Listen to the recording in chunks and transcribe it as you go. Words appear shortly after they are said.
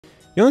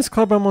You're on this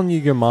club, I'm on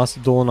Yu-Gi-Oh! Master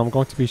Duel, and I'm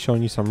going to be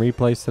showing you some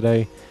replays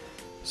today.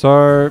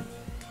 So,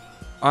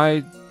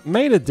 I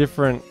made a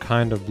different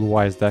kind of Blue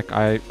Eyes deck.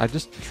 I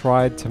just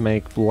tried to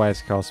make Blue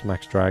Eyes Chaos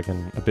Max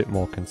Dragon a bit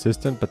more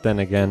consistent, but then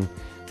again,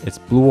 it's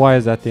Blue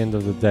Eyes at the end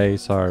of the day,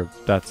 so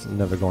that's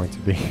never going to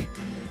be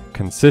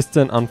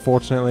consistent,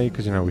 unfortunately,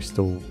 because, you know, we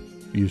still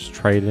use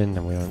trade-in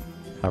and we don't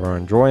have our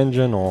own draw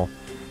engine or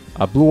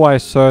a Blue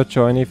Eyes search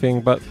or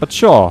anything, but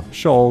sure,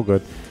 all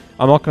good.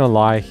 I'm not gonna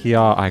lie, here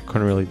I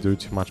couldn't really do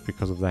too much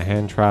because of the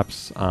hand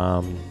traps.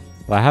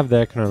 What I have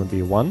there can only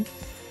be one.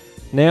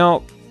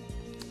 Now,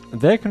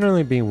 there can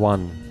only be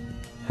one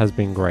has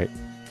been great.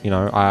 You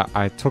know,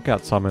 I took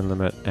out summon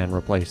limit and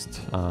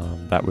replaced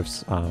that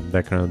with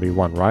there can only be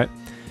one, right?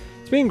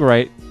 It's been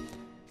great,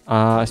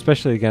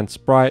 especially against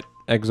Sprite,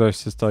 Exo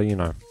Sister, you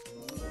know.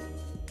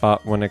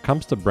 But when it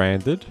comes to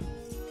branded,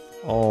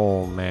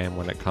 oh man,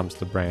 when it comes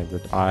to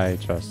branded, I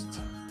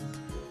just,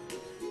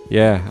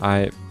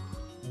 yeah,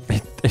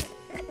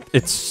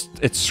 it's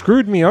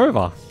screwed me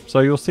over. So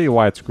you'll see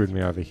why it screwed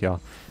me over here.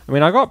 I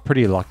mean, I got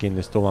pretty lucky in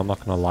this duel, I'm not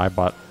gonna lie,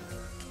 but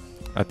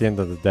at the end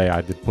of the day,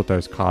 I did put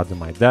those cards in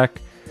my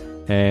deck,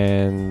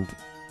 and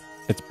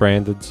it's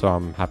branded, so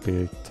I'm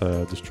happy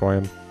to destroy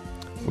him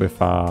with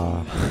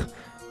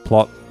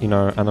plot, you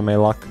know,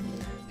 anime luck.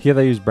 Here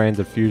they use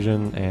branded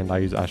fusion, and I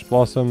use Ash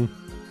Blossom.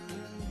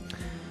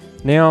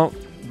 Now,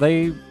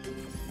 they,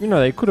 you know,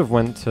 they could have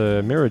went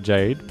to Mirror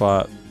Jade,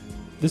 but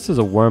this is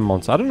a worm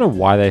monster. I don't know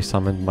why they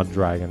summoned Mud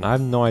Dragon. I have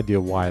no idea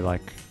why.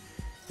 Like,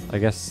 I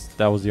guess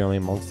that was the only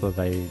monster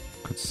they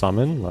could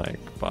summon. Like,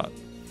 but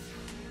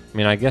I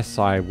mean, I guess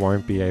I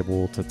won't be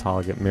able to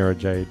target Mirror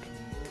Jade,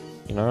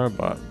 you know.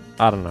 But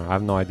I don't know. I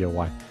have no idea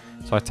why.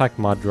 So I attacked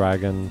Mud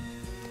Dragon,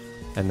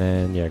 and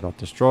then yeah, got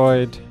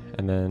destroyed.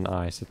 And then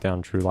I sit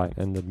down True Light,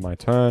 ended my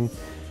turn.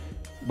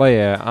 But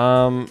yeah,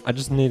 I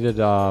just needed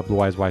Blue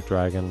Eyes White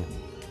Dragon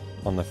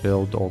on the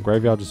field or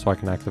graveyard just so I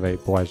can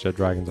activate Blue Eyes Jet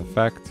Dragon's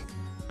effect.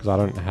 Because I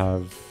don't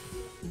have...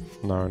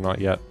 No, not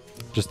yet.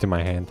 Just in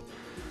my hand.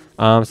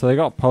 So they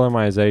got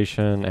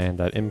Polymerization and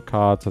that imp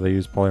card, so they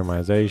used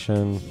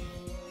Polymerization.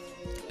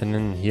 And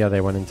then here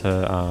they went into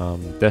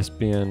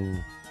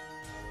Despian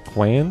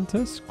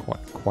Quantus?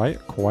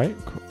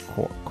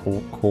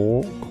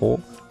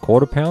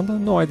 Quarter Pounder?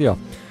 No idea.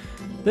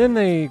 Then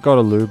they got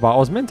a Luba. I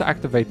was meant to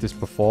activate this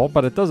before,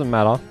 but it doesn't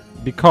matter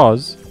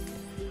because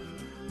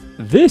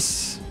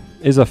this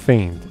is a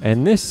Fiend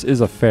and this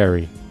is a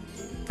Fairy.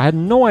 I had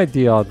no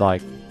idea,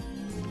 like,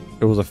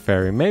 it was a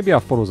Fairy. Maybe I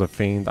thought it was a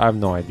Fiend. I have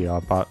no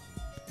idea, but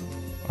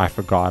I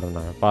forgot. I don't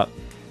know. But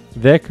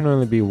there can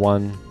only be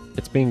one.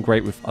 It's been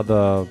great with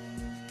other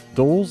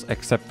duels,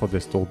 except for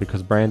this duel,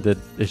 because branded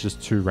is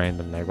just too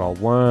random. They've got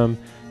Worm,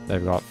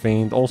 they've got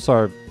Fiend.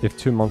 Also, if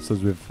two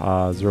monsters with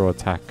 0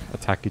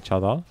 attack each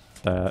other,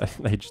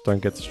 they just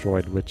don't get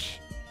destroyed, which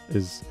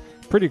is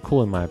pretty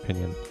cool in my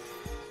opinion.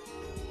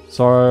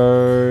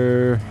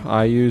 So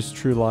I used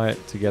True Light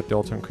to get the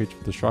ultimate creature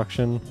of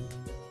destruction.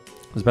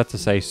 I was about to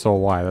say so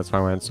why, that's why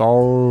I went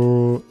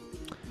so,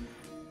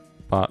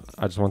 but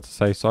I just want to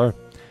say so.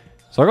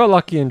 So I got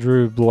lucky and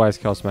drew Blue Eyes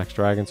Chaos Max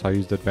Dragon, so I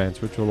used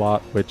Advanced Ritual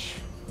Art, which,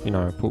 you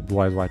know, put Blue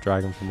Eyes White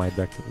Dragon from my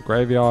deck to the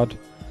graveyard.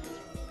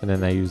 And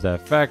then they use their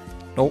effect.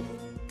 Oh,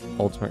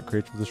 ultimate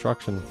creature of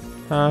destruction.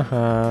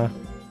 Haha.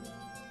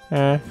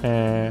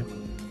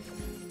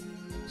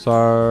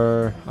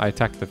 So I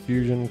attacked the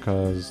fusion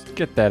because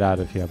get that out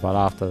of here. But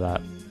after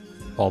that,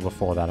 well,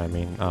 before that, I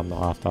mean, not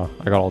after,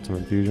 I got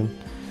ultimate fusion.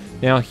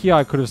 Now here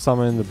I could have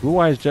summoned the Blue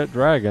Eyes Jet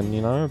Dragon,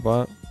 you know,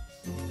 but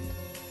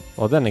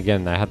well, then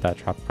again, they had that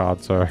trap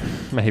card, so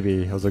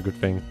maybe it was a good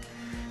thing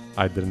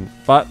I didn't.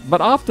 But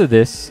after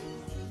this,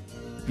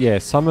 yeah,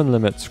 summon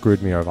limit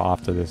screwed me over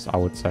after this, I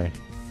would say.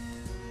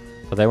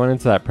 But they went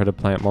into that Predator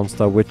Plant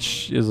monster,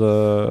 which is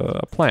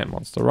a plant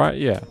monster, right?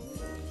 Yeah.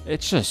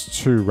 It's just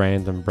too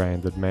random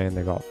branded, man.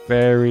 They got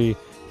Fairy,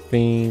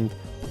 Fiend,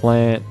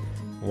 Plant,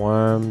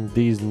 Worm,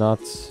 these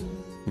nuts,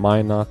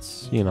 my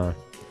nuts, you know.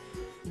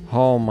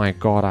 Oh my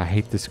god, I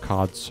hate this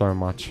card so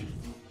much.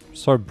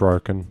 So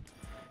broken.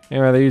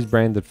 Anyway, they used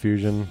Branded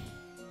Fusion.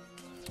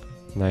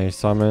 And they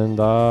summoned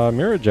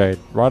Mirror Jade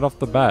right off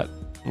the bat.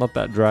 Not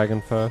that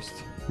dragon first.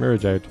 Mirror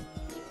Jade.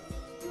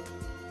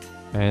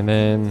 And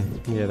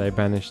then, yeah, they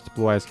banished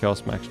Blue Eyes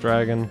Chaos Max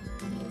Dragon.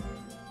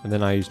 And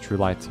then I used True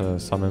Light to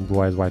summon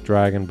Blue Eyes White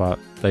Dragon, but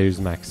they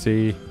used Max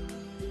C.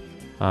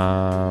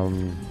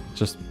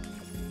 Just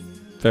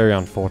very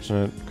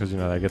unfortunate, because, you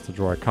know, they get to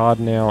draw a card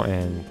now,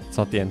 and it's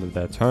not the end of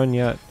their turn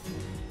yet.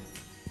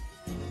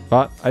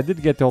 But I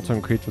did get the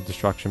ultimate creature of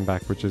destruction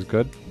back, which is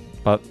good.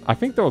 But I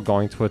think they were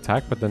going to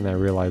attack, but then they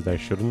realized they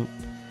shouldn't.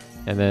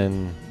 And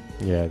then,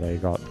 yeah, they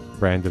got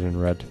branded in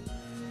red.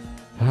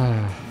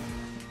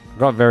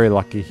 Got very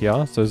lucky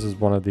here, so this is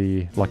one of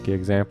the lucky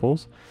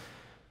examples.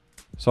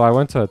 So I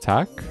went to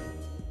attack,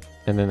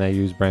 and then they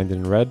used branded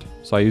in red.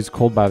 So I used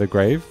Called by the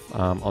Grave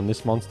on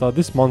this monster.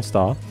 This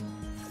monster,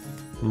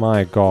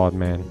 my god,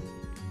 man.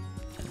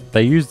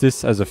 They used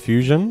this as a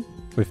fusion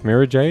with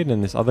Mirror Jade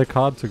and this other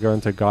card to go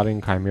into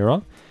Guardian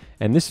Chimera.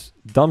 And this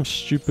dumb,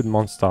 stupid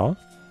monster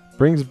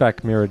brings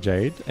back Mirror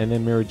Jade, and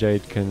then Mirror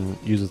Jade can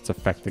use its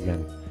effect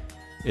again.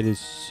 It is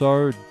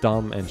so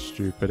dumb and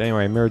stupid.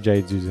 Anyway, Mirror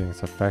Jade's using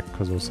its effect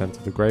because it was sent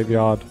to the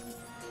graveyard.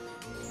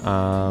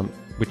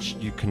 Which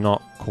you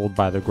cannot called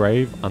by the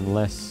grave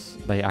unless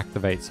they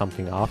activate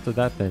something after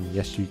that, then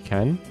yes you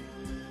can.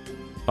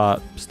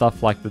 But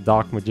stuff like the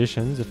Dark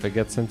Magicians, if it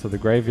gets into the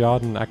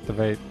graveyard and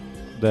activate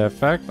the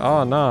effect,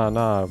 oh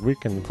nah, we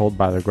can called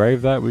by the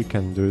grave that, we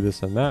can do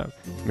this and that.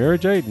 Mirror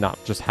Jade, nah,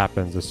 just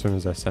happens as soon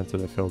as they're sent to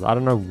the field. I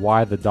don't know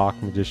why the Dark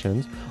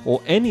Magicians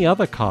or any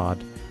other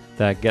card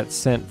that gets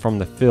sent from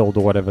the field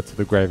or whatever to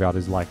the graveyard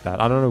is like that.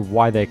 I don't know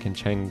why they can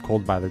chain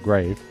called by the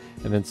grave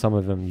and then some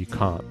of them you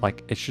can't.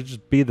 Like, it should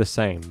just be the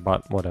same,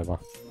 but whatever.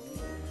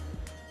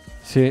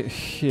 See,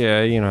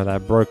 yeah, you know,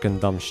 that broken,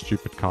 dumb,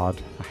 stupid card.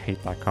 I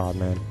hate that card,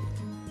 man.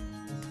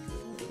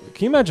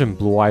 Can you imagine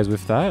Blue Eyes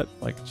with that?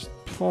 Like, just,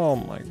 oh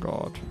my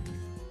god.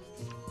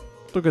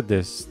 Look at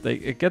this.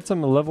 It gets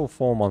him a level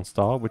 4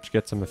 monster, which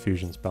gets him a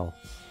fusion spell.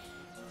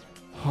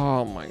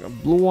 Oh my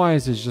god. Blue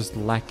Eyes is just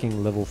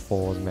lacking level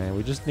 4s, man.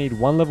 We just need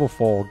one level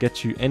 4,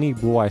 get you any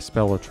Blue Eyes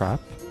spell or trap.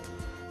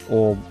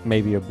 Or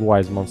maybe a Blue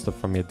Eyes monster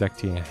from your deck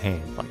to your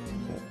hand. Like,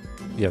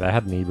 yeah, they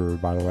had Nibiru,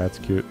 by the way. That's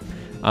cute.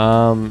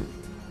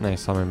 They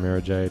summon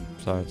Mirror Jade,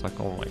 so it's like,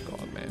 oh my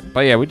god, man.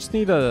 But yeah, we just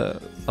need a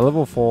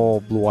level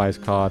 4 Blue Eyes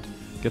card.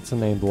 Gets the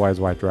name Blue Eyes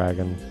White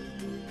Dragon.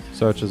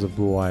 Searches a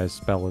Blue Eyes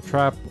spell or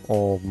trap,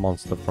 or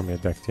monster from your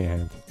deck to your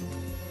hand.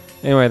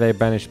 Anyway, they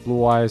banished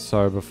Blue Eyes,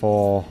 so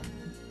before,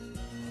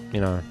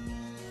 you know,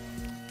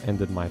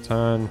 ended my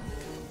turn.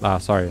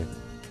 Sorry,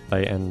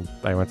 they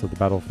went to the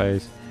battle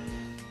phase.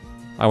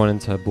 I went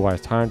into Blue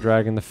Eyes Tyrant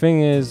Dragon. The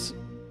thing is,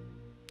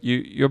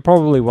 you're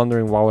probably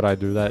wondering why would I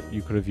do that.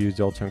 You could have used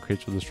the alternate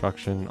creature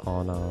destruction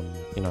on,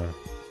 you know,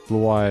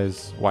 Blue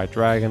Eyes White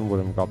Dragon.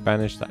 Would have got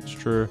banished, that's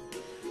true.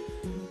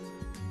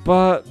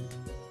 But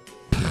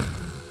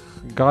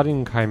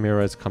Guardian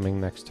Chimera is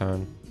coming next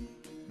turn.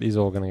 These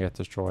are all going to get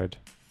destroyed.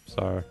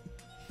 So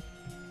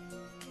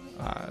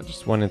I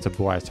just went into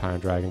Blue Eyes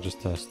Tyrant Dragon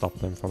just to stop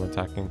them from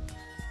attacking.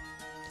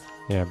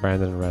 Yeah,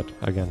 Brandon in red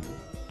again.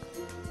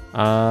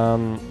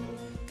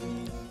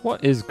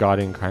 What is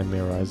Guardian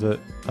Chimera? Is it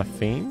a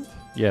fiend?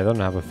 Yeah, they don't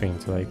have a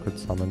fiend, so they could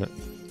summon it.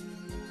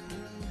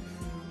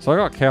 So I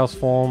got Chaos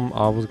Form.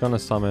 I was going to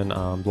summon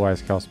Blue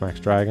Eyes Chaos Max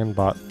Dragon,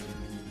 but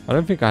I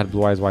don't think I had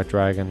Blue Eyes White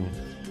Dragon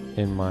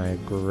in my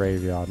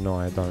graveyard. No,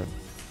 I don't.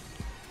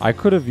 I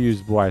could have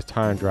used Blue Eyes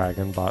Tyrant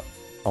Dragon, but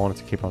I wanted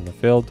to keep on the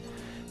field.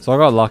 So I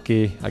got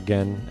lucky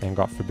again and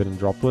got Forbidden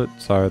Droplet.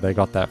 So they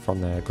got that from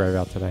their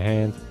graveyard to their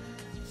hand.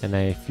 And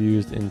they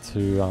fused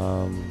into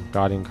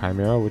Guardian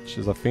Chimera, which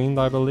is a fiend,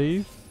 I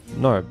believe.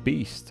 No,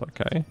 beast.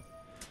 Okay.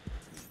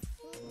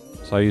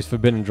 So I use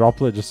Forbidden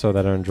Droplet just so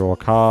they don't draw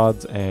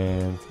cards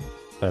and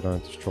they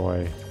don't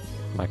destroy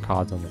my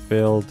cards on the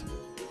field.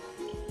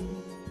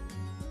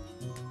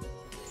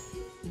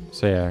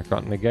 So yeah, it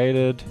got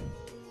negated.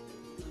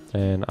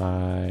 And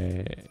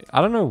I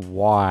don't know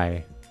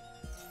why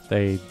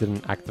they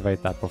didn't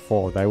activate that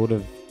before. They would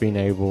have been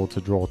able to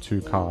draw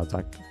 2 cards.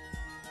 Like,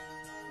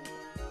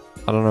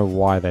 I don't know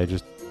why they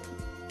just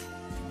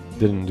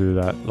didn't do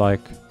that.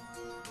 Like,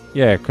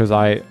 yeah, because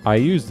I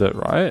used it,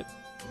 right?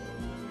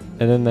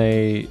 And then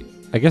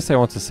I guess they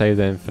want to save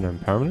the infinite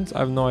impermanence. I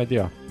have no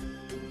idea.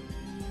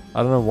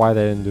 I don't know why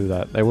they didn't do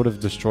that. They would have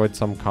destroyed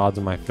some cards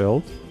in my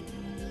field.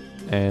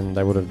 And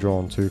they would have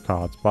drawn 2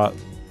 cards. But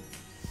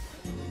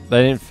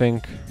they didn't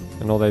think.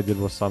 And all they did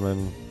was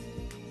summon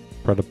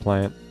Predator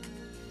Plant.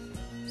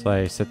 So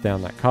they set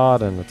down that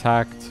card and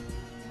attacked.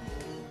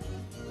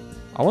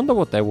 I wonder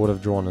what they would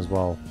have drawn as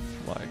well.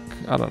 Like,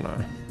 I don't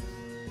know.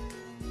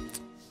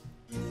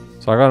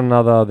 So I got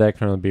another, there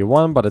can only be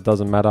 1, but it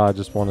doesn't matter. I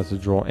just wanted to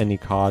draw any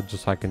card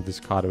just so I can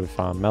discard it with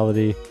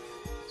Melody.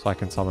 So I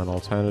can summon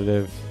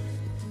Alternative.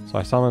 So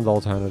I summoned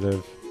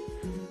Alternative.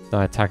 Then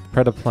I attacked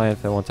Predator Plant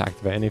if they want to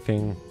activate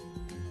anything.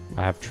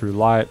 I have True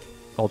Light,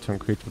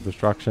 Alternate Creature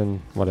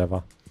Destruction,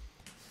 whatever.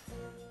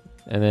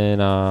 And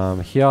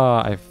then here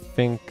I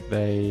think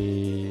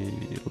they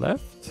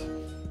left.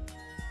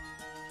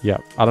 Yeah,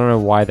 I don't know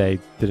why they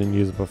didn't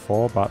use it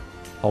before, but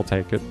I'll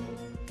take it.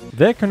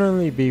 There Can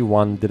Only Be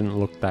One didn't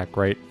look that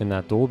great in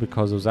that duel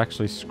because it was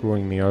actually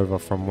screwing me over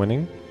from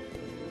winning.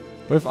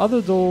 But with other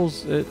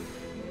duels, it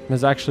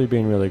has actually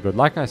been really good.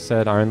 Like I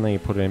said, I only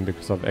put it in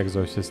because of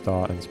Exo Sister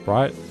and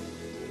Sprite.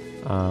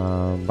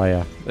 But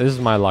yeah, this is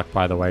my luck,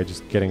 by the way,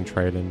 just getting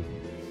traded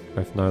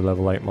with no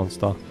level 8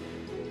 monster.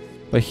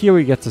 But here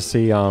we get to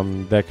see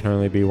There Can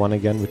Only Be One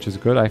again, which is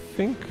good. I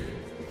think,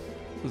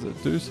 does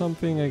it do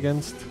something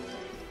against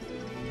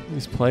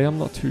this play? I'm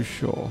not too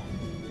sure.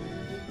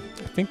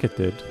 I think it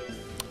did.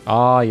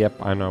 Ah, yep,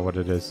 I know what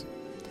it is.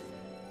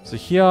 So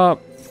here,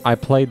 I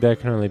played There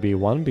Can Only Be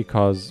One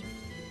because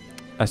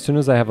as soon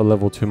as they have a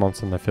level 2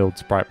 monster in the field,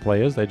 Sprite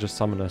players, they just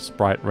summon a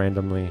Sprite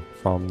randomly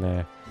from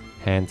their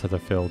hand to the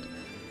field.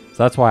 So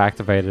that's why I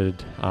activated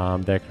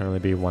There Can Only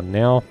Be One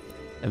now.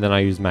 And then I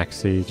used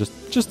Maxi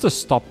just to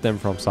stop them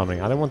from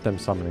summoning. I didn't want them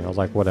summoning. I was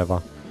like,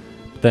 whatever.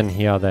 But then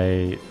here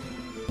they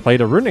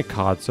played a Runic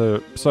card. So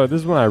this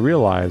is when I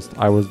realized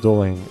I was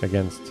dueling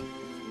against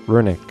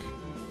Runic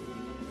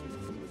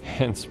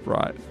and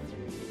Sprite.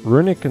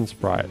 Runic and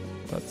Sprite.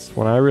 That's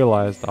when I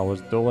realized I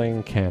was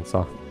dueling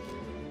Cancer.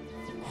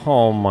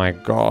 Oh my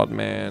god,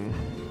 man.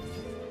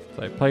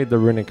 So I played the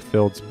Runic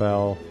field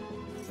spell.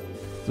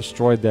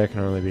 Destroyed there can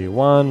only be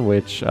one,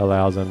 which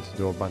allows them to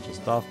do a bunch of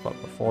stuff. But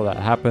before that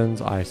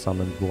happens, I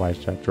summoned Blue Eyes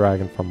Jet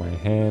Dragon from my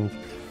hand.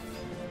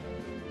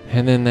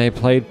 And then they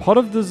played Pot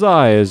of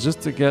Desires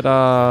just to get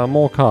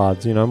more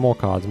cards, you know, more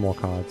cards,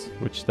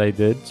 which they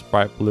did.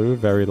 Sprite Blue,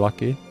 very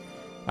lucky.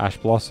 Ash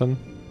Blossom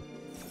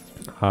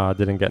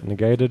didn't get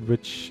negated,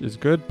 which is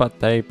good, but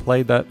they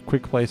played that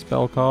quick play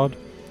spell card.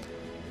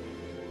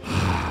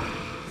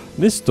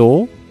 This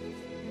duel,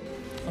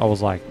 I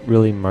was like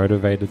really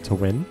motivated to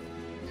win,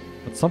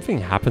 but something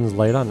happens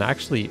later and it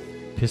actually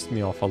pissed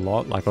me off a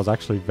lot. Like I was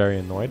actually very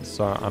annoyed,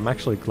 so I'm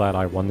actually glad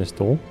I won this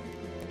duel.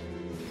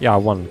 Yeah, I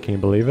won. Can you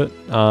believe it?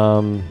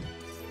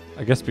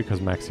 I guess because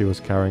Maxi was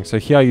carrying. So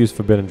here I used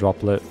Forbidden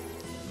Droplet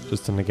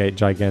just to negate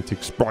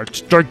Gigantic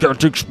Sprites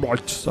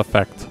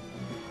effect.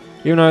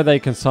 Even though they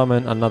can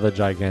summon another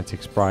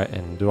Gigantic Sprite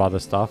and do other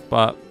stuff,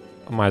 but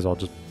I might as well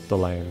just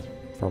delay them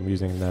from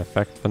using their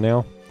effect for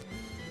now.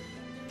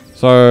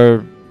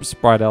 So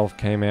Sprite Elf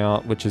came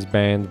out, which is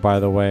banned, by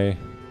the way.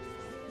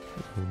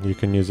 You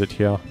can use it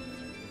here.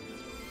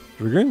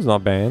 Dragoon's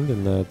not banned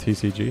in the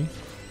TCG.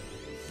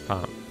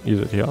 Can't use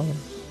it here.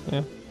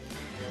 Yeah.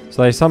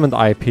 So they summoned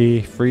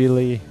IP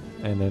freely,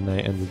 and then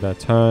they ended their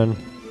turn.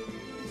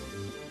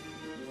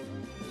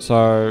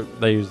 So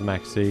they used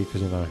Maxi,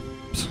 because, you know,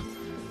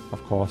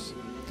 of course.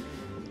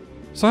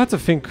 So I had to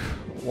think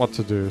what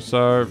to do.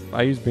 So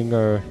I used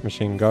Bingo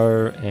Machine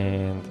Go,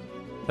 and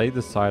they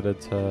decided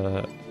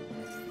to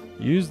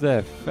use their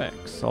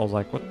effects. I was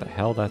like, what the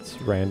hell,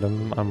 that's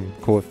random. I'm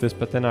cool with this,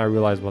 but then I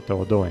realized what they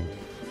were doing.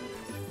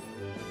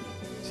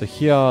 So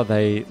here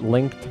they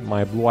linked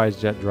my Blue Eyes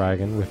Jet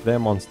Dragon with their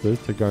monsters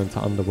to go into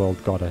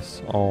Underworld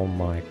Goddess. Oh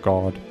my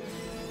god.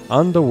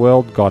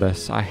 Underworld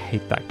Goddess. I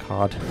hate that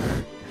card.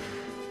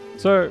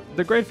 So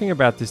the great thing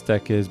about this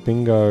deck is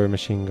Bingo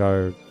Machine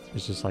Go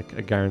is just like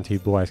a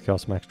guaranteed Blue Eyes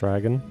Chaos Max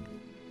Dragon.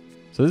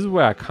 So this is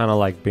where I kind of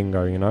like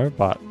Bingo, you know,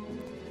 but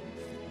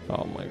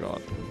oh my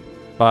god.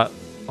 But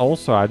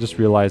also I just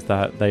realized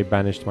that they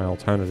banished my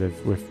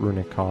alternative with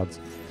Runic cards.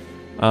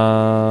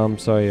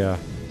 So yeah.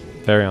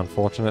 Very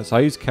unfortunate. So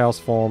I used Chaos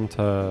Form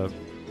to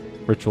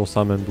Ritual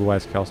Summon Blue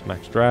Eyes Chaos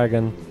Max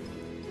Dragon.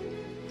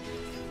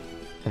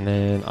 And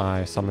then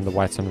I summoned the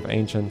White Son of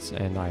Ancients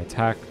and I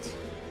attacked.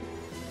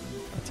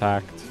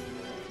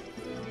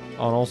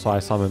 Oh, and also I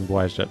summoned Blue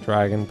Eyes Jet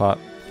Dragon, but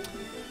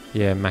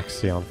yeah,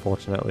 Maxi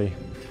unfortunately.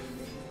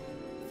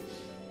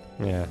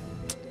 Yeah,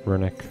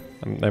 Runic.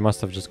 They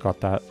must have just got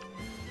that.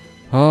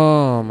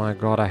 Oh my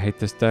god, I hate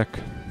this deck.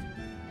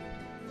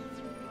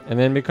 And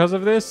then because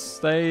of this,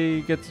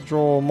 they get to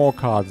draw more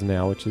cards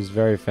now, which is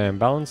very fair and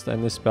balanced.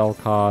 And this spell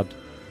card,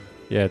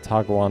 yeah,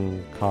 target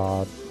one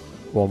card,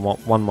 well,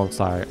 one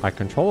monster I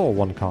control, or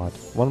one card?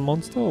 One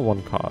monster or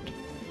one card?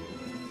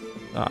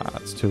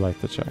 It's too late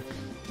to check.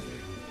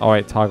 Oh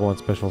wait, target one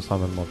special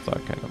summon monster.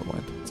 Okay, never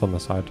mind. It's on the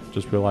side,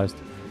 just realized.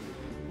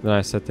 Then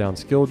I set down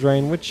Skill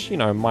Drain, which, you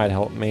know, might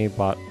help me,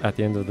 but at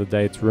the end of the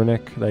day, it's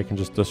Runic. They can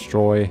just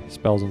destroy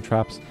spells and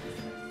traps.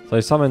 So I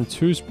summoned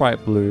 2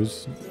 Sprite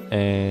Blues,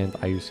 and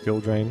I used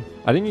Skill Drain.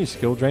 I didn't use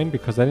Skill Drain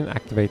because they didn't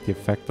activate the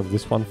effect of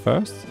this one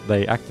first.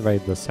 They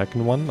activated the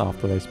second one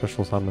after they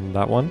special summoned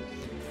that one.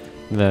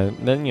 And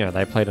then you know,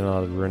 they played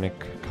another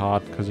Runic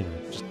card because, you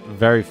know, just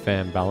very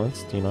fair and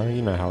balanced, you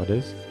know how it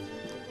is.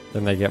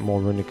 Then they get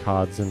more Runic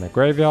cards in their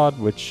graveyard,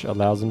 which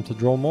allows them to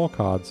draw more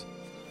cards.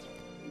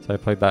 So I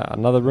played that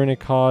another Runic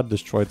card,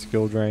 destroyed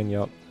Skill Drain,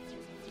 yep.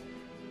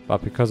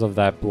 But because of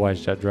that, Blue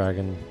Eyes Jet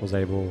Dragon was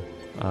able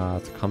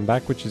to come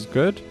back, which is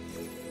good.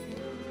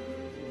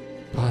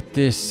 But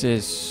this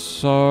is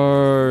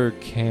so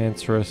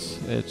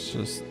cancerous. It's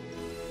just,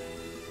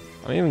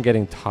 I'm even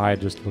getting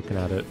tired just looking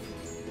at it.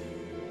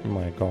 Oh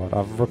my god,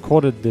 I've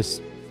recorded this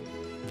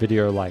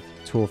video like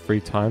 2 or 3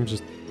 times,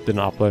 just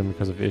didn't upload them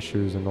because of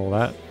issues and all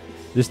that.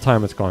 This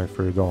time it's going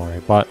through, don't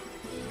worry. But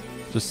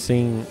just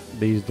seeing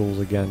these duels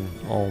again,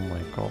 oh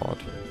my god.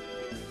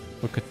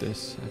 Look at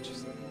this.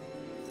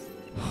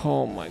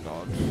 Oh my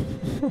god.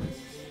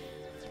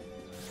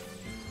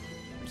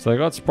 So I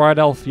got Sprite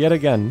Elf yet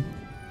again.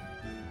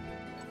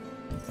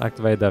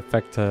 Activate the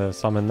effect to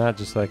summon that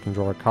just so they can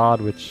draw a card,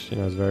 which, you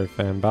know, is very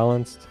fair and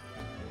balanced.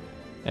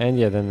 And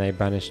yeah, then they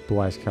banished Blue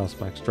Eyes Chaos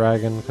Max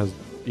Dragon because,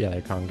 yeah,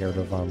 they can't get rid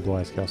of Blue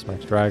Eyes Chaos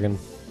Max Dragon.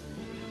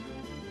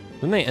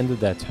 Then they ended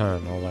their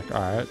turn. I was like,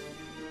 alright.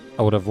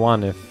 I would have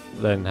won if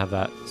they didn't have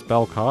that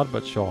spell card,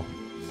 but sure.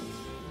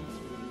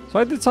 So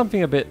I did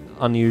something a bit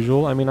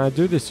unusual. I mean, I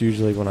do this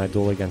usually when I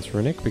duel against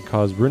Runic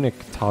because Runic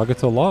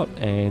targets a lot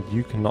and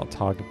you cannot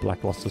target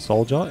Blackluster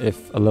Soldier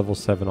if a level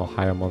 7 or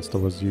higher monster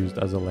was used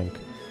as a link.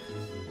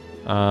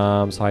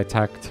 So I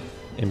attacked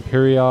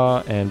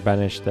Imperia and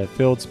banished their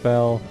field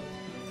spell.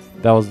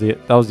 That was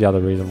the other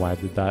reason why I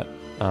did that.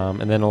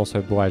 And then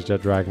also Blue Eyes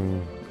Jet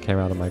Dragon came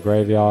out of my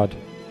graveyard.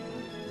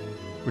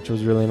 which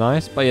was really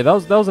nice. But yeah,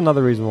 that was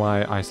another reason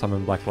why I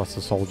summoned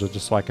Blackluster Soldier,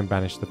 just so I can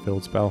banish the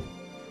field spell.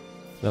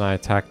 Then I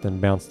attacked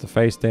and bounced the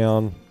face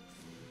down.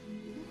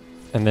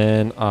 And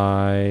then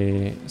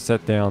I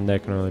set down there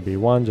can only be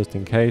one, just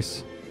in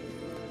case.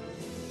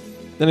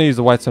 Then I used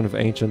the White Stone of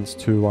Ancients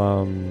to,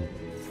 I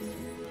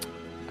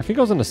think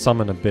I was going to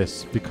summon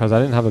Abyss, because I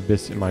didn't have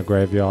Abyss in my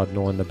graveyard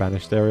nor in the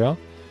banished area.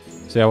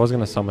 So yeah, I was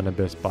going to summon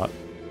Abyss, but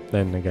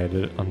they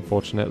negated it,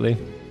 unfortunately.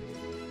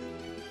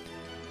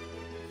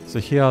 So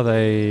here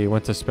they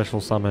went to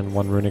special summon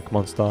one runic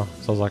monster.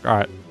 So I was like,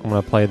 alright, I'm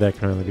going to play there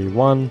can only be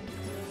one.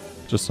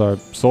 Just so it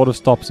sort of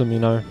stops them, you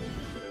know.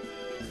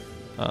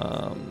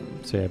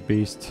 So yeah,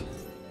 Beast.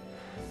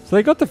 So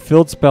they got the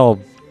field spell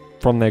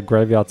from their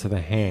graveyard to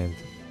their hand,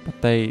 but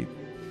they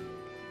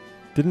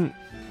didn't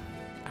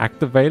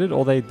activate it.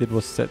 All they did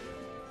was set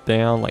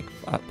down, like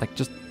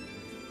just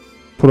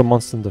put a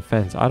monster in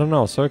defense. I don't know,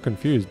 I was so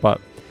confused, but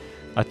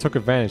I took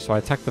advantage. So I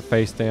attacked the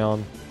face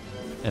down,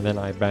 and then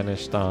I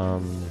banished,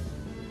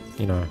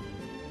 you know,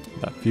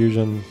 that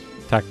fusion,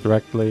 attacked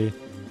directly,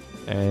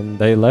 and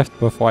they left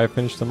before I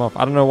finished them off.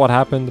 I don't know what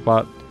happened,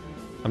 but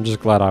I'm just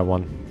glad I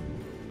won.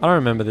 I don't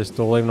remember this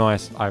duel, even though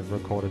I've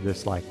recorded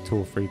this like 2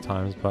 or 3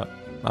 times, but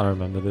I don't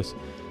remember this.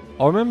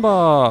 I'll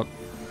remember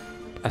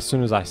as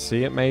soon as I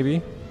see it,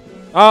 maybe.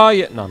 Oh,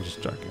 yeah. No, I'm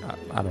just joking.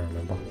 I don't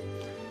remember.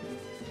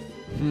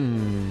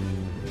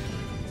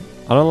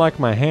 I don't like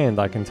my hand,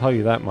 I can tell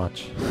you that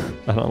much.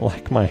 I don't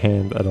like my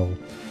hand at all.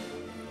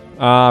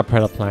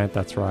 Predator Plant,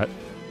 that's right.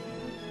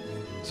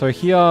 So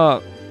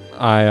here,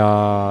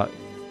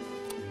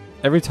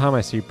 every time I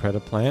see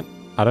Predator Plant,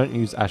 I don't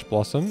use Ash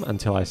Blossom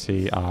until I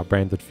see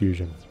Branded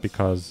Fusion,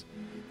 because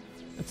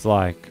it's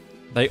like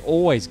they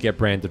always get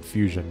Branded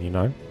Fusion, you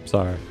know?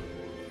 So I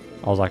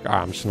was like,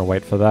 alright, I'm just gonna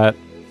wait for that.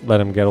 Let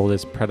him get all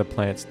this Predator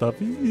Plant stuff.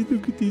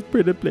 Look at this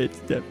Predator Plant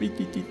stuff.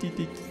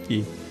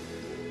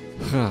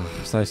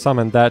 So I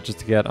summoned that just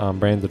to get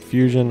Branded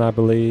Fusion, I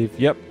believe.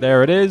 Yep,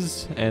 there it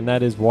is. And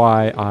that is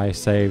why I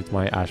saved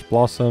my Ash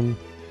Blossom.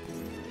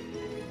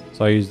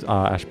 So I used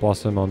Ash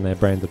Blossom on their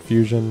Branded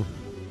Fusion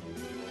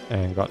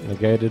and got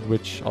negated,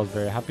 which I was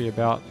very happy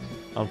about.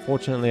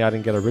 Unfortunately, I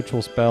didn't get a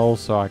ritual spell,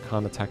 so I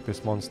can't attack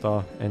this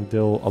monster and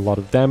deal a lot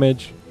of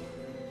damage.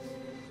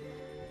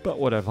 But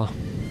whatever.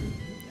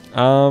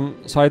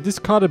 So I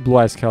discarded Blue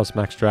Eyes Chaos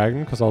Max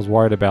Dragon because I was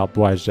worried about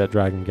Blue Eyes Jet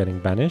Dragon getting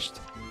banished.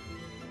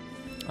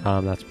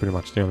 That's pretty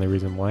much the only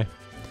reason why.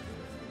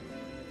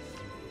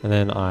 And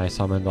then I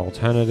summoned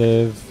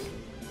Alternative.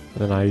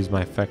 And then I used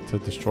my effect to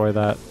destroy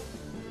that,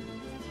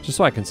 just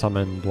so I can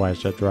summon Blue Eyes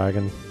Jet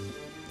Dragon.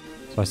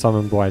 So I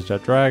summoned Blue Eyes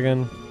Jet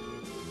Dragon.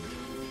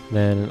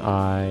 Then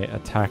I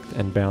attacked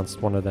and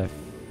bounced one of their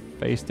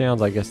face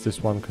downs. I guess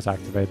this one, because I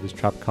activated this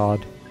trap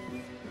card.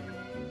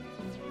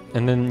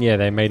 And then, yeah,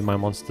 they made my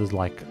monsters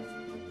like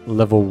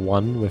level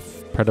 1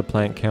 with Predator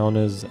Plant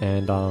counters.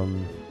 And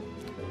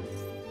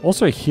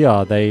also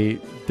here, they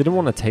didn't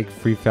want to take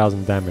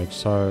 3000 damage.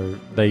 So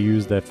they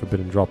used their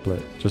Forbidden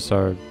Droplet just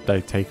so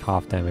they take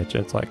half damage.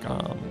 It's like,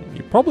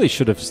 you probably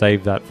should have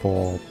saved that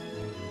for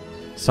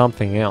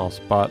something else,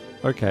 but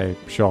okay,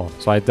 sure.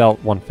 So I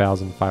dealt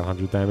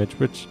 1500 damage,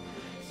 which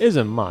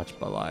isn't much,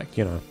 but like,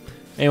 you know.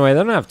 Anyway, they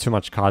don't have too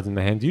much cards in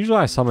their hand. Usually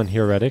I summon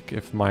Heretic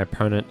if my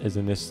opponent is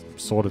in this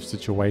sort of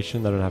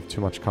situation. They don't have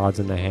too much cards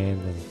in their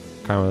hand and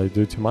can't really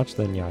do too much.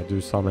 Then yeah, I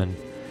do summon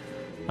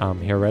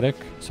Heretic.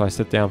 So I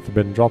set down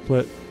Forbidden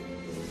Droplet.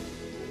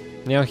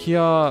 Now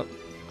here,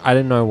 I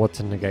didn't know what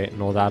to negate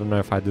and all that. I don't know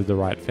if I did the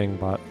right thing,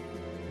 but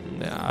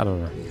yeah, I don't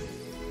know.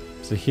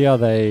 So here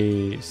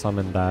they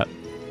summoned that.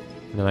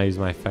 And then I use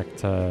my effect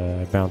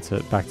to bounce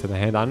it back to the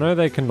hand. I know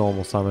they can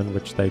normal summon,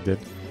 which they did.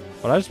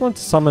 But I just want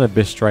to summon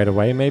Abyss straight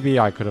away. Maybe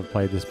I could have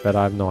played this better.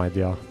 I have no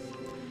idea.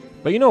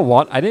 But you know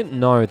what? I didn't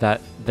know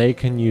that they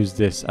can use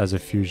this as a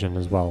fusion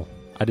as well.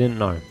 I didn't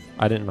know.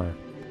 I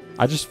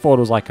just thought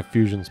it was like a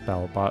fusion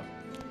spell, but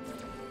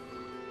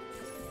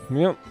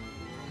yep.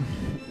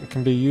 It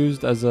can be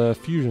used as a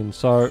fusion.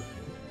 So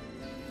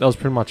that was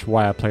pretty much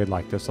why I played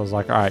like this. I was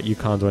like, alright, you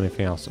can't do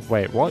anything else.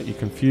 Wait, what? You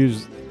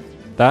confuse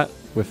that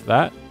with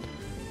that?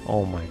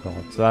 Oh my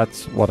god. So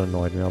that's what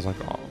annoyed me. I was like,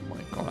 oh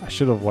my god, I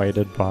should have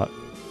waited, but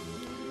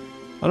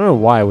I don't know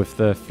why. With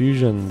the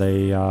fusion,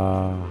 they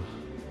got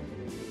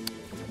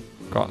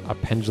a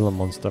pendulum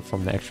monster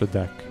from the extra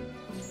deck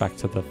back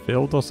to the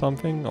field or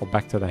something, or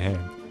back to the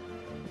hand.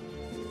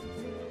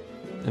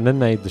 And then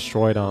they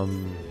destroyed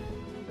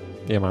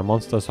yeah, my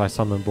monster, so I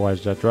summoned Blue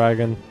Eyes Jet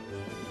Dragon.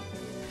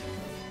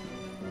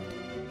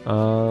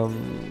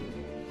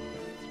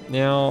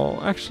 Now,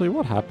 actually,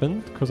 what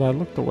happened? Because I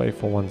looked away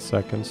for 1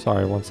 second.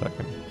 Sorry, 1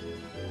 second.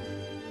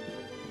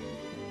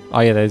 Oh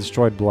yeah, they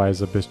destroyed Blue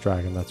Eyes Abyss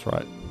Dragon, that's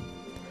right.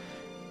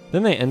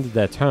 Then they ended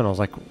their turn. I was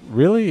like,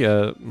 really?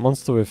 A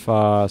monster with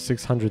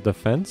 600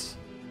 defense?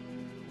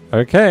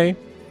 Okay.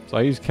 So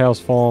I used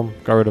Chaos Form,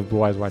 got rid of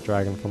Blue Eyes White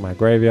Dragon from my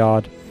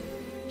graveyard,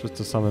 just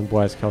to summon Blue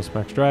Eyes Chaos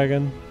Max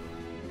Dragon.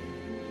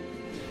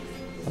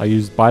 I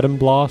used Bite and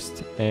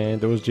Blast,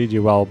 and it was GG.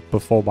 Well,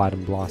 before Bite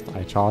and Blast,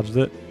 I charged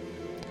it.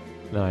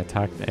 Then I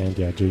attacked, and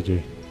yeah,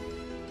 GG.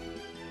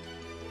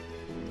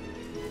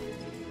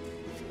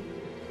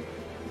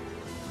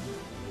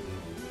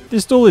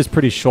 This duel is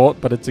pretty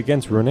short, but it's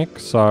against Runic,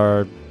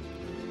 so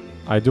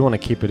I do want to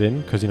keep it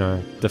in because, you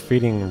know,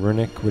 defeating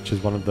Runic, which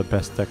is one of the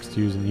best decks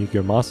to use in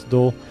Yu-Gi-Oh! Master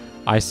Duel,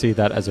 I see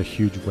that as a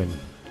huge win.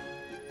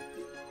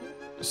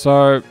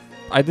 So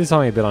I did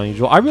something a bit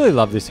unusual. I really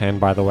love this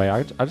hand, by the way.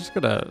 I just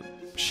gotta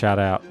shout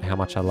out how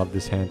much I love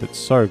this hand. It's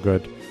so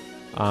good.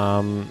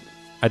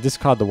 I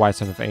discard the White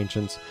Son of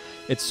Ancients.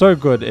 It's so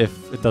good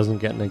if it doesn't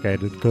get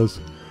negated,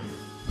 because...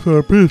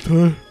 So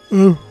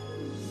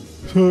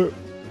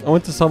I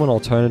went to summon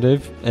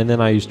Alternative, and then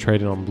I used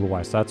Trade-in on Blue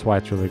Eyes. That's why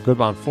it's really good,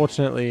 but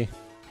unfortunately,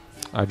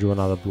 I drew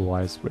another Blue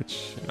Eyes,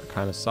 which, you know,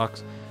 kind of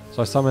sucks.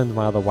 So I summoned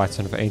my other White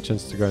Son of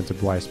Ancients to go into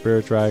Blue Eyes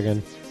Spirit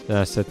Dragon. Then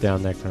I set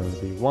down Nectar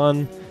V1,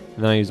 and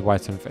then I used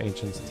White Son of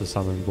Ancients to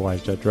summon Blue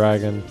Eyes Jet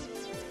Dragon.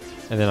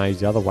 And then I used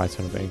the other White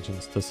Son of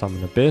Ancients to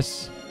summon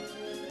Abyss.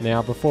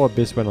 Now, before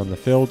Abyss went on the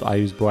field, I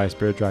used Blue Eyes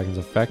Spirit Dragon's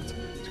effect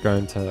to go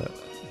into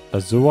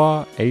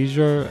Azure,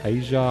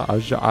 Asia,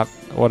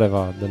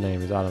 whatever the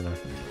name is, I don't know.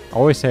 I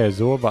always say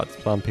Azure, but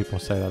some people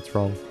say that's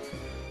wrong.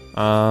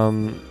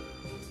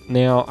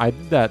 Now, I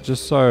did that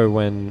just so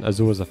when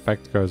Azure's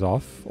effect goes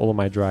off, all of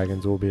my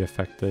dragons won't be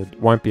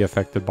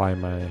affected by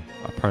my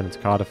opponent's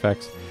card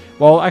effects.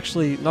 Well,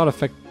 actually,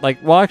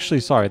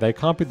 sorry, they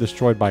can't be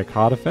destroyed by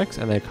card effects,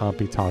 and they can't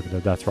be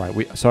targeted, that's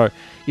right. So,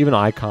 even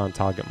I can't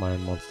target my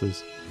own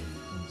monsters.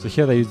 So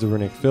here they used the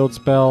Runic Field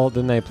spell,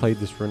 then they played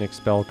this Runic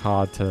spell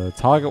card to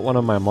target one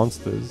of my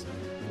monsters.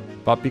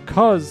 But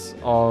because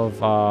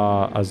of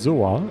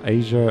Azure,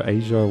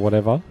 Asia,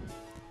 whatever,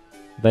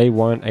 they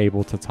weren't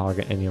able to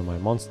target any of my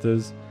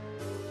monsters,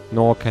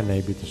 nor can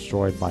they be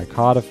destroyed by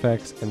card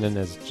effects, and then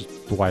there's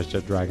just Blue Eyes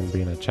Jet Dragon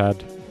being a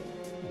Chad.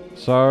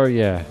 So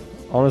yeah,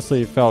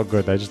 honestly it felt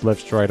good. They just left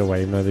straight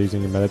away, even though they're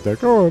using a meta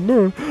deck. Oh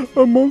no,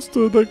 a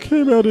monster that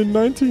came out in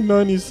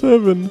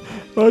 1997.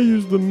 I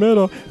used the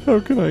meta.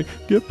 How can I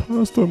get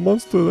past a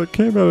monster that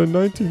came out in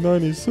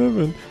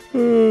 1997?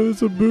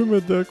 It's a boomer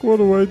deck. What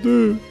do I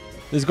do?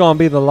 This is gonna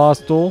be the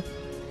last duel,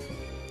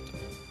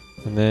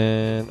 and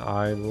then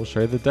I will show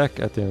you the deck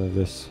at the end of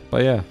this.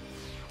 But yeah,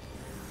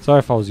 sorry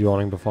if I was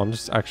yawning before. I'm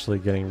just actually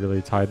getting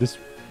really tired. This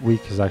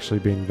week has actually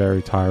been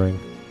very tiring.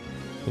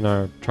 You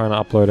know, trying to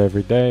upload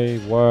every day,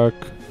 work,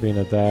 being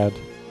a dad.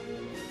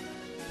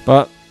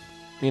 But,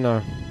 you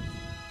know,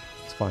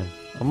 it's fine.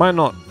 I might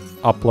not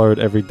upload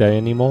every day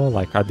anymore.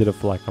 Like, I did it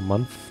for like a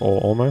month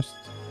or almost.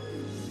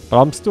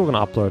 But I'm still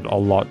gonna upload a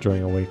lot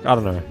during a week. I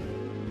don't know.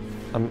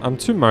 I'm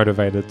too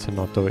motivated to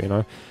not do it, you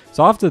know.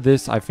 So after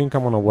this, I think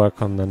I'm going to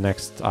work on the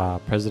next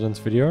President's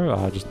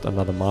video. Just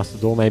another Master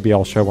Duel. Maybe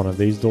I'll show one of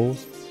these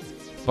duels.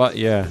 But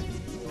yeah.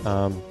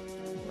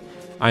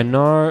 I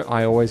know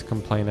I always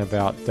complain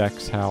about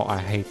decks, how I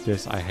hate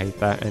this, I hate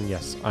that. And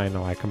yes, I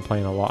know I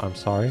complain a lot. I'm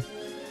sorry.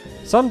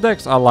 Some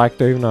decks I like,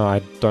 though, even though I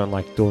don't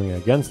like dueling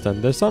against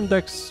them. There's some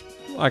decks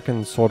I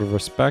can sort of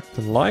respect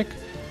and like.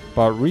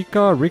 But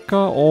Rika,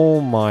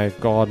 oh my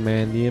god,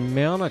 man. The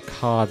amount of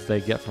cards they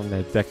get from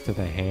their deck to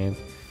their hand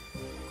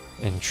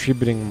and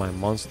tributing my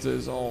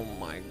monsters, oh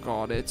my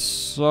god, it's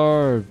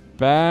so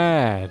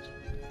bad.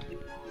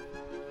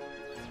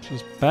 It's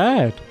just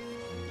bad.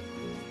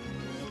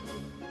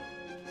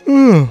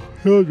 I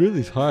was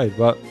really tired,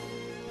 but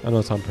I know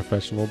it's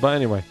unprofessional. But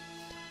anyway,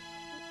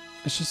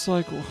 it's just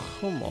like, oh,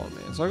 come on,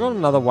 man. So I got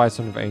another White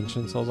Son of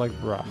Ancients. I was like,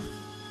 bruh.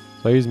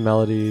 So I used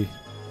Melody.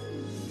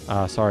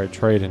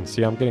 Trade-in.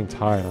 See, I'm getting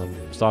tired.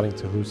 I'm starting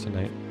to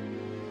hallucinate.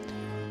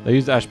 They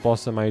used Ash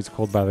Blossom. I used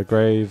Called by the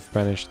Grave.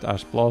 Banished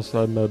Ash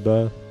Blossom.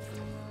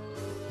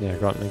 Yeah,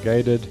 got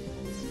negated.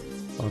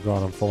 Oh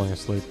god, I'm falling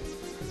asleep.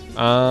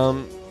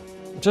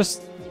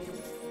 Just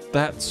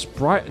that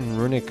Sprite and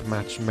Runic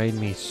match made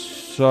me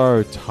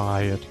so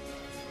tired.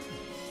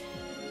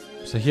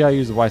 So here I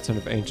use the White Son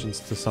of Ancients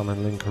to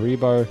summon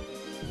Linkaribo.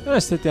 Then I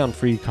set down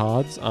 3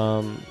 cards,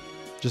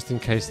 just in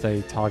case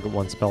they target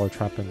one spell or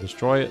trap and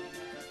destroy it.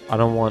 I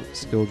don't want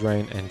Skill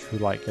Drain and True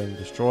Light getting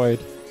destroyed.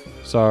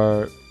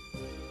 So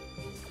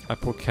I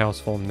put Chaos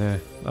Form there.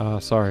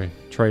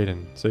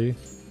 Trade-in. See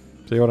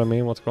what I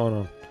mean? What's going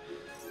on?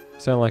 I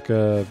sound like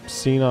a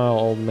senile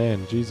old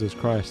man. Jesus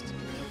Christ.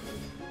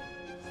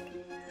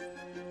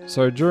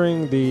 So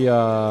during the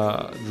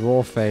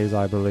draw phase,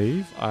 I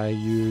believe, I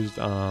used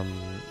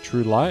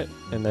True Light,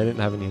 and they didn't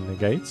have any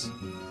negates.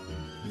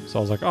 So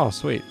I was like, oh,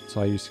 sweet.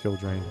 So I used Skill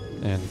Drain.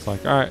 And it's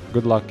like, alright,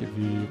 good luck if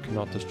you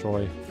cannot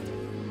destroy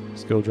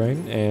Skill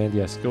Drain. And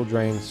yeah, Skill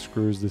Drain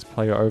screws this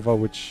player over,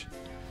 which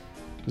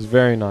is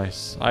very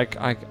nice. I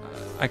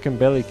can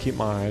barely keep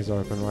my eyes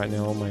open right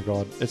now. Oh my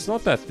god. It's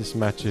not that this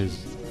match is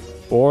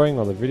boring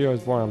or the video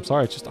is boring. I'm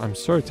sorry. It's just I'm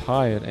so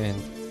tired, and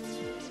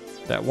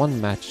that one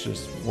match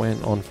just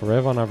went on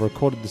forever, and I've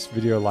recorded this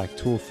video like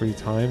 2 or 3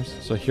 times.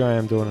 So here I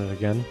am doing it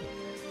again.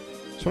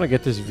 Just want to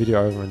get this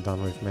video over and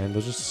done with, man.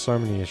 There's just so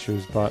many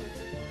issues, but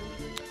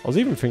I was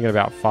even thinking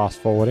about fast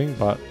forwarding,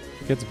 but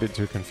it gets a bit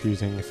too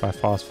confusing if I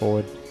fast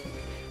forward.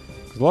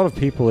 A lot of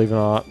people even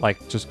are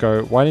like, just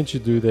go, why didn't you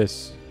do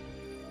this?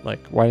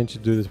 Like, why didn't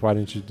you do this? Why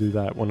didn't you do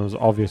that? When it was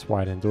obvious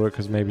why I didn't do it,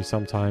 because maybe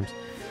sometimes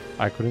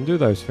I couldn't do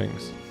those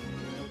things.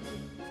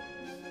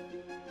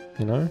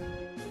 you know?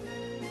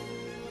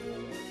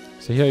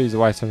 So here I use the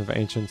White Stone of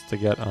Ancients to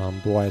get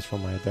Blue Eyes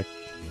from my deck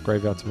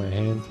graveyard to my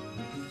hand.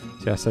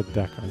 See, I said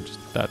deck, I'm just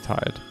that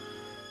tired.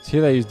 So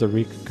here they use the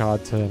Rika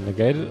card to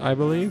negate it, I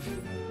believe.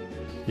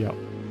 Yep.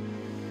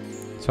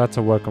 So I had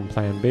to work on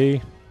plan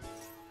B.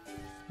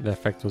 The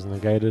effect was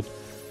negated.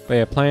 But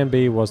yeah, plan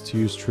B was to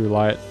use True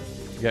Light,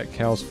 get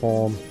Chaos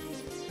Form,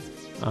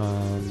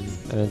 and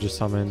then just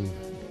summon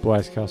Blue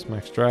Eyes Chaos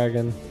Max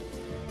Dragon.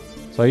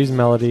 So I used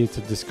Melody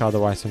to discard the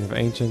White Stone of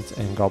Ancients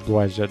and got Blue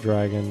Eyes Jet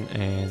Dragon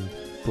and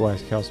Blue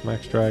Eyes Chaos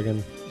Max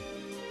Dragon.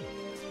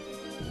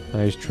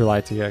 I used True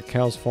Light to get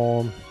Chaos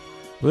Form.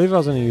 I believe I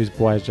was going to use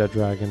Blue Eyes Jet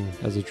Dragon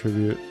as a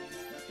tribute.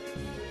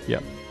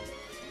 Yep.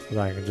 Because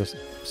I can just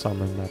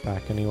summon that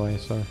back anyway,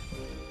 so.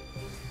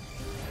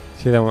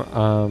 See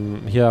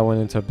that here I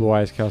went into Blue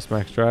Eyes Chaos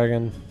Max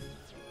Dragon.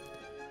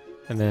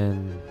 And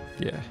then,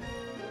 yeah.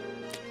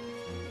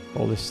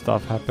 All this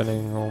stuff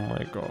happening, oh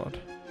my god.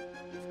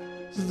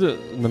 This is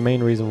the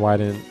main reason why I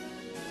didn't,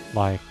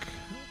 like,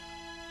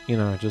 you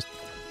know, just...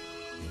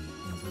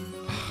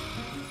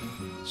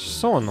 It's just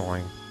so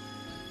annoying.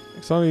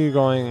 Like some of you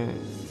going,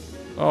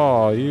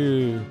 oh,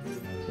 you...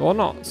 Well,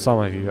 not some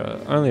of you,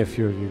 only a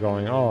few of you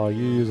going, oh,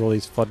 you use all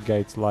these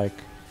floodgates like,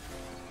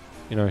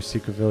 you know,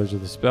 Secret Village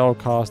of the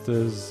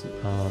Spellcasters,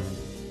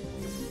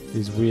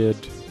 these weird,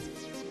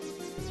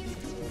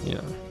 you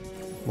know,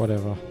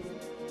 whatever.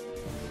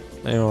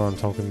 I don't know what I'm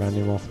talking about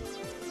anymore.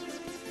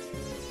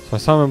 So I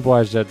summon Blue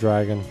Eyes Jet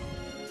Dragon.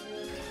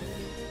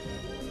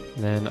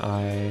 And then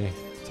I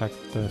attack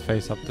the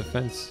face-up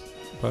defense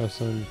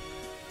person,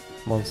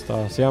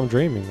 monster. See, I'm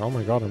dreaming. Oh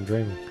my god, I'm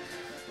dreaming.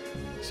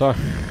 So,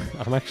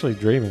 I'm actually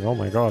dreaming. Oh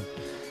my god.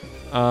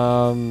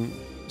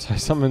 So I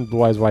summoned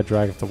Blue Eyes White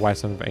Dragon to White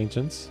Stone of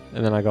Ancients.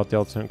 And then I got the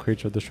Ultimate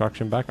Creature of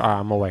Destruction back. Ah,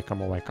 I'm awake. I'm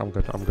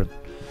good.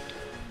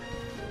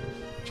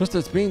 Just,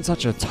 it's been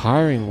such a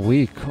tiring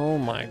week. Oh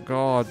my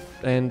god.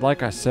 And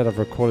like I said, I've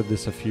recorded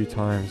this a few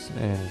times.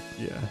 And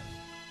yeah,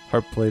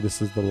 hopefully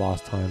this is the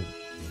last time.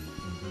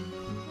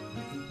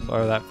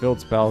 So that field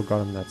spell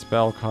got him that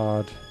spell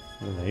card.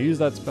 And then I used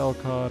that spell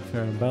card,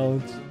 fair and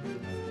balanced.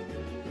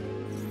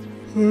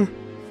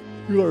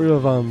 We got rid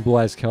of Blue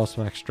Eyes Chaos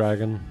Max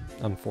Dragon,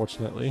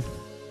 unfortunately.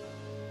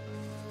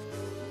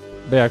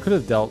 But yeah, I could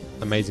have dealt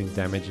amazing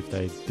damage if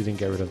they didn't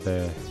get rid of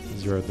their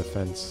 0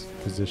 defense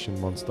position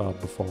monster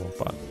before,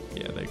 but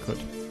yeah, they could.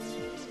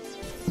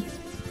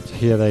 So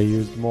here they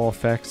used more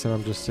effects and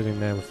I'm just sitting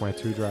there with my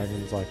 2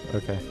 dragons like,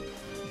 okay.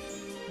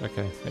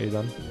 Okay, are you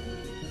done?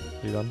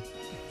 Are you done?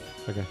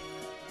 Okay.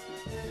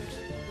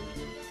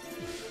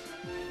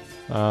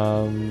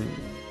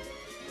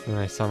 And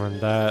I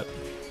summoned that.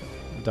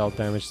 Dealt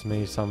damage to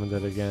me, summoned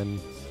it again.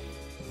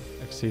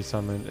 XC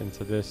summoned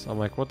into this. I'm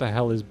like, what the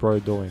hell is bro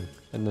doing?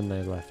 And then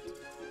they left.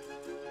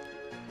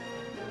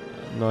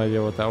 No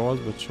idea what that was,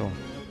 but sure.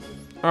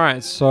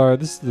 Alright, so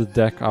this is the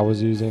deck I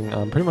was using.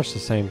 Pretty much the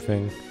same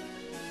thing.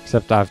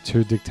 Except I have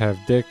 2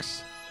 Dictative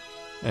Dicks.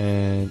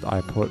 And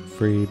I put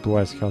 3 Blue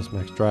Eyes Chaos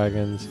Max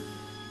Dragons.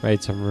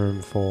 Made some room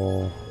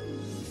for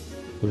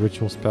the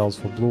ritual spells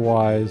for Blue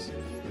Eyes,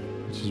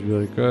 which is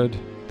really good.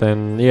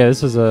 Then, yeah,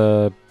 this is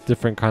a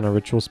different kind of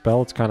ritual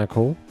spell. It's kind of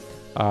cool.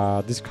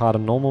 Discard a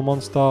normal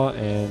monster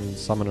and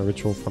summon a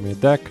ritual from your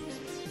deck.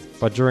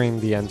 But during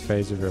the end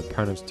phase of your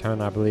opponent's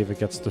turn, I believe it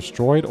gets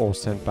destroyed or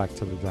sent back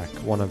to the deck.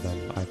 One of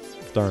them. I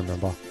don't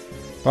remember.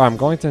 Alright, I'm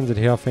going to end it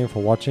here. Thank you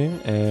for watching,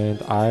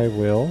 and I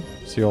will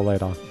see you all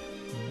later.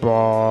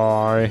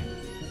 Bye.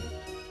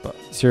 But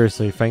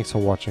seriously, thanks for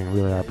watching.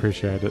 Really, I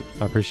appreciate it.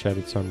 I appreciate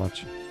it so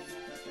much.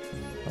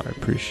 I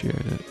appreciate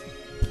it.